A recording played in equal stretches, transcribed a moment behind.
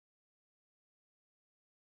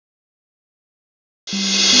Nepal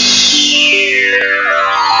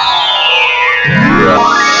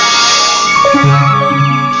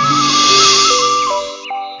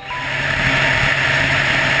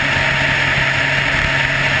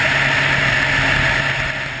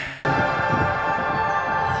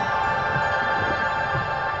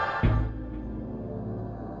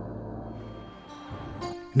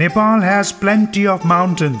has plenty of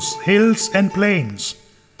mountains, hills and plains.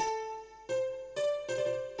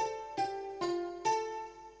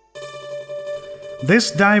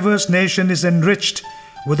 This diverse nation is enriched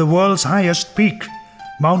with the world's highest peak,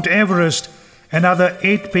 Mount Everest, and other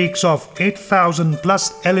 8 peaks of 8,000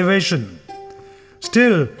 plus elevation.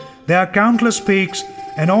 Still, there are countless peaks,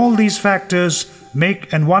 and all these factors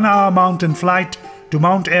make an 1-hour mountain flight to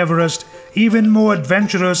Mount Everest even more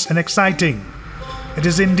adventurous and exciting. It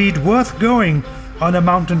is indeed worth going on a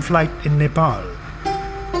mountain flight in Nepal.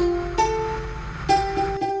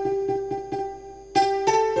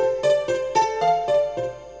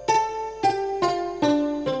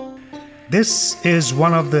 This is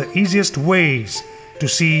one of the easiest ways to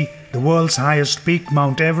see the world's highest peak,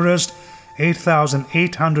 Mount Everest,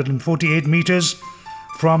 8,848 meters,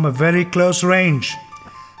 from a very close range,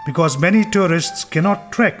 because many tourists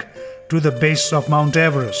cannot trek to the base of Mount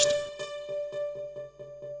Everest.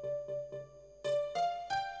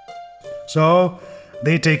 So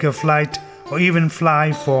they take a flight or even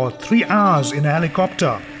fly for 3 hours in a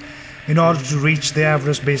helicopter in order to reach the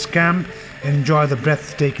Everest Base Camp and enjoy the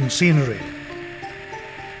breathtaking scenery.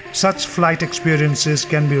 Such flight experiences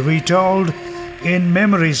can be retold in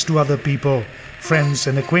memories to other people, friends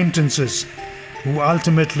and acquaintances, who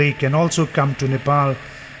ultimately can also come to Nepal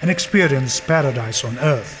and experience paradise on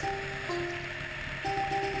earth.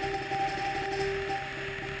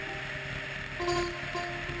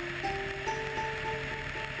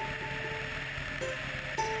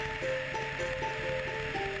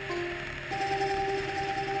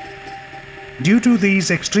 Due to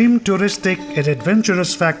these extreme touristic and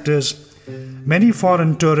adventurous factors, many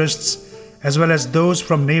foreign tourists, as well as those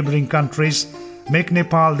from neighboring countries, make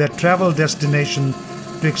Nepal their travel destination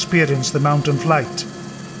to experience the mountain flight.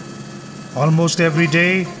 Almost every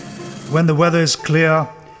day, when the weather is clear,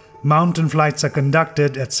 mountain flights are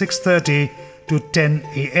conducted at 6:30 to 10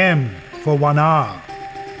 a.m. for 1 hour.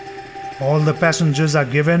 All the passengers are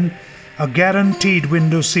given a guaranteed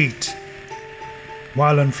window seat.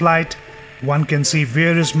 While on flight, one can see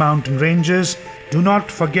various mountain ranges. Do not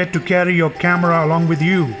forget to carry your camera along with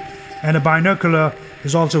you, and a binocular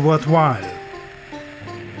is also worthwhile.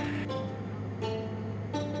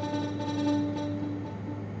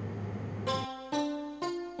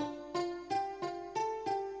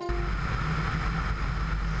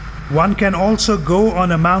 One can also go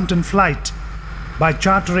on a mountain flight by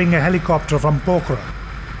chartering a helicopter from Pokhara.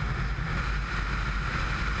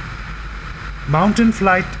 Mountain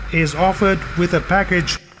flight is offered with a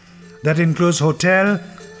package that includes hotel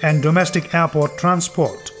and domestic airport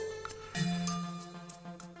transport.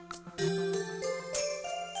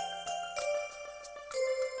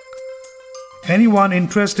 Anyone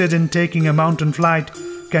interested in taking a mountain flight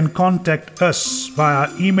can contact us via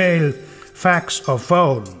email, fax or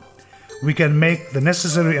phone. We can make the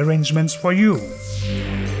necessary arrangements for you.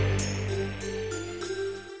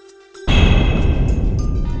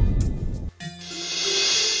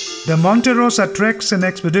 The Monte Rosa Treks and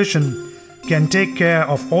Expedition can take care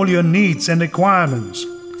of all your needs and requirements.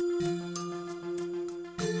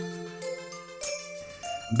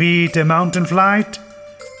 Be it a mountain flight,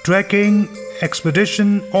 trekking,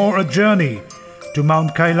 expedition or a journey to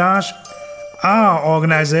Mount Kailash, our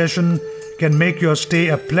organization can make your stay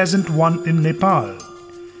a pleasant one in Nepal.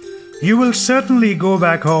 You will certainly go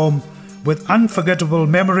back home with unforgettable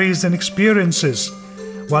memories and experiences,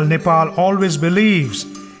 while Nepal always believes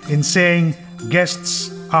in saying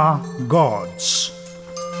guests are gods.